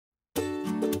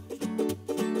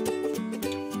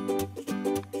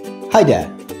Hi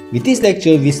there! With this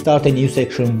lecture we start a new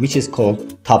section which is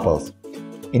called tuples.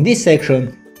 In this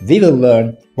section we will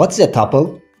learn what is a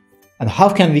tuple and how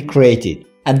can we create it.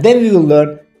 And then we will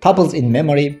learn tuples in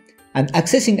memory and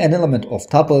accessing an element of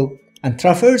tuple and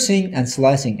traversing and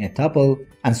slicing a tuple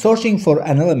and searching for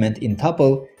an element in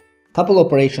tuple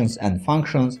operations and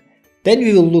functions. Then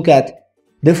we will look at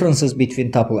differences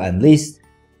between tuple and list.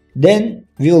 Then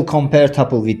we will compare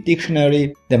tuple with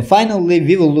dictionary. Then finally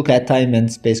we will look at time and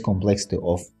space complexity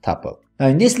of tuple. Now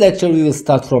in this lecture we will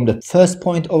start from the first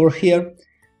point over here.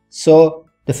 So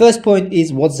the first point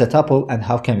is what's a tuple and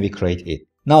how can we create it.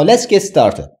 Now let's get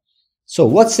started. So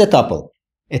what's a tuple?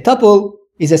 A tuple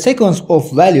is a sequence of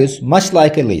values much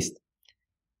like a list.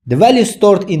 The values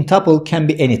stored in tuple can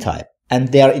be any type and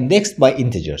they are indexed by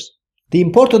integers. The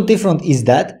important difference is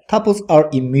that tuples are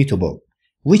immutable,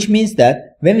 which means that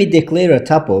when we declare a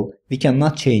tuple, we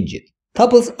cannot change it.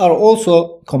 Tuples are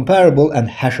also comparable and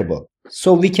hashable,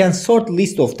 so we can sort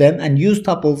list of them and use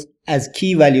tuples as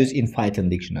key values in Python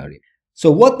dictionary. So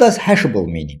what does hashable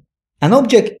mean? An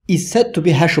object is said to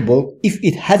be hashable if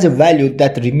it has a value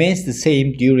that remains the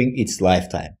same during its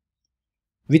lifetime.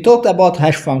 We talked about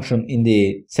hash function in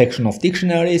the section of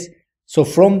dictionaries, so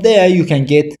from there you can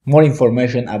get more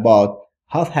information about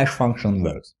how hash function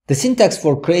works. The syntax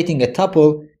for creating a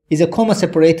tuple is a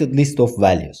comma-separated list of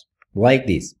values, like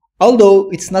this. Although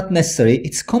it's not necessary,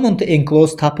 it's common to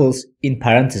enclose tuples in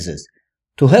parentheses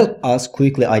to help us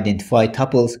quickly identify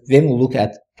tuples when we look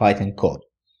at Python code.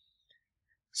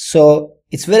 So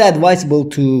it's very advisable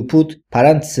to put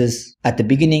parentheses at the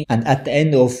beginning and at the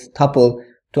end of tuple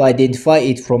to identify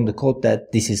it from the code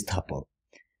that this is tuple.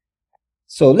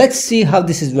 So let's see how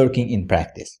this is working in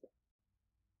practice.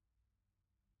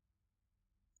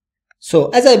 So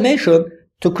as I mentioned,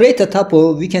 to create a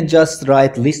tuple, we can just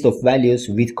write list of values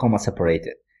with comma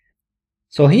separated.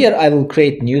 So here I will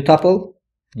create new tuple,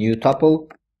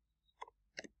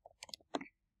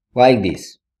 like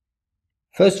this.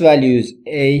 First value is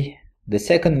A, the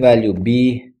second value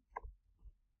B,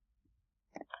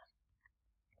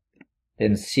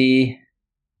 then C,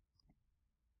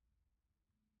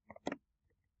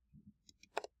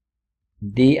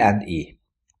 D and E.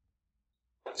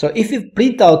 So if we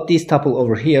print out this tuple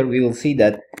over here, we will see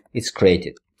that it's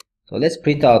created. So let's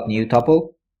print out new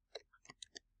tuple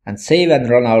and save and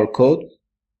run our code.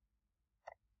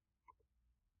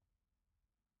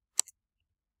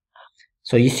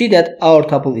 So you see that our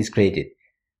tuple is created.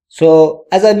 So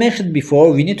as I mentioned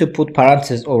before, we need to put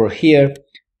parentheses over here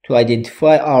to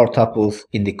identify our tuples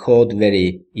in the code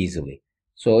very easily.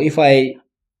 So if I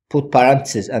put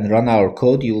parentheses and run our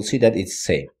code, you will see that it's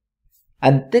same.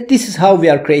 And this is how we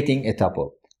are creating a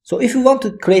tuple. So if we want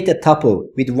to create a tuple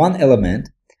with one element,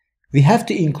 we have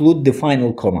to include the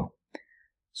final comma.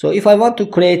 So if I want to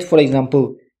create, for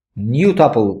example, new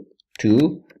tuple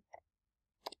 2,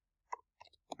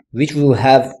 which will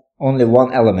have only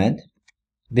one element,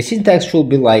 the syntax should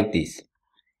be like this.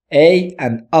 A,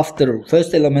 and after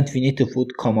first element we need to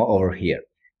put comma over here.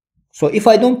 So if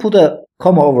I don't put a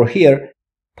comma over here,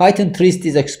 Python treats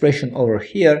this expression over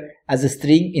here as a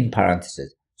string in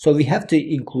parentheses. So we have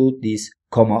to include this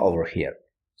comma over here.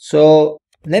 So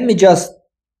let me just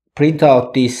print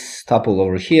out this tuple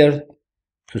over here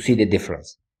to see the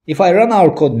difference. If I run our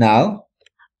code now,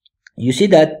 you see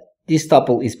that this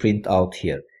tuple is printed out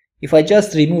here. If I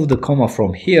just remove the comma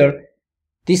from here,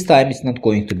 this time it's not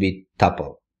going to be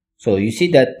tuple. So you see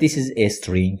that this is a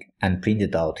string and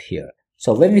printed out here.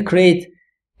 So when we create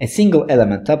a single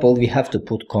element tuple, we have to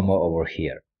put comma over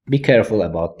here. Be careful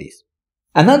about this.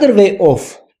 Another way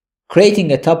of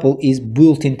creating a tuple is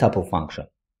built-in tuple function.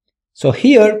 So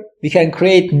here we can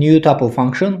create new tuple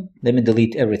function. Let me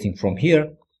delete everything from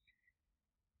here.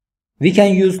 We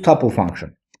can use tuple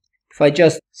function. If I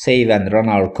just save and run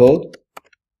our code,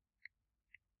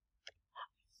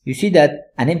 you see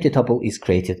that an empty tuple is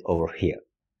created over here.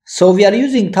 So we are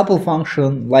using tuple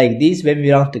function like this when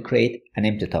we want to create an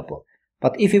empty tuple.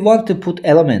 But if you want to put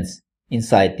elements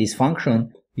inside this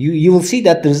function, you will see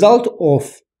that the result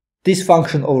of this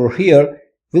function over here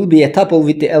will be a tuple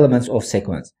with the elements of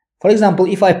sequence. For example,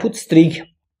 if I put string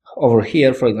over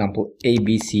here, for example, A,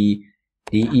 B, C,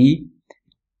 D, E,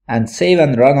 and save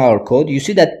and run our code, you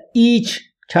see that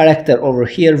each character over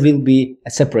here will be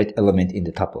a separate element in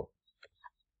the tuple.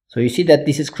 So you see that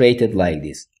this is created like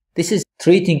this. This is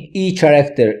treating each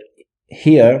character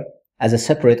here as a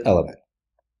separate element.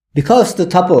 Because the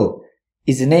tuple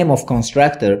is the name of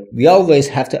constructor, we always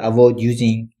have to avoid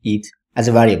using it as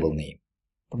a variable name,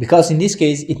 because in this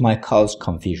case it might cause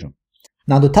confusion.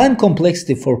 Now the time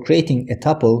complexity for creating a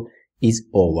tuple is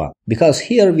O1, because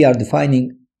here we are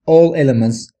defining all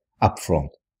elements up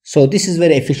front. So this is a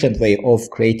very efficient way of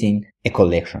creating a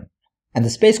collection. And the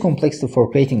space complexity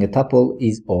for creating a tuple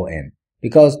is O(n),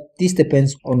 because this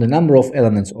depends on the number of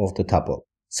elements of the tuple.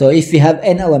 So if we have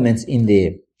n elements in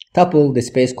the tuple, the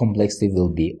space complexity will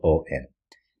be O(n).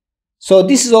 So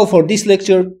this is all for this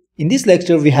lecture. In this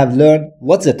lecture, we have learned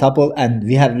what's a tuple, and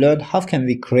we have learned how can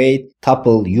we create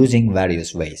tuple using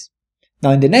various ways.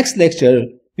 Now in the next lecture,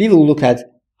 we will look at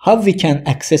how we can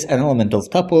access an element of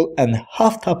tuple and how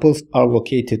tuples are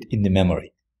located in the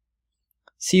memory.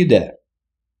 See you there.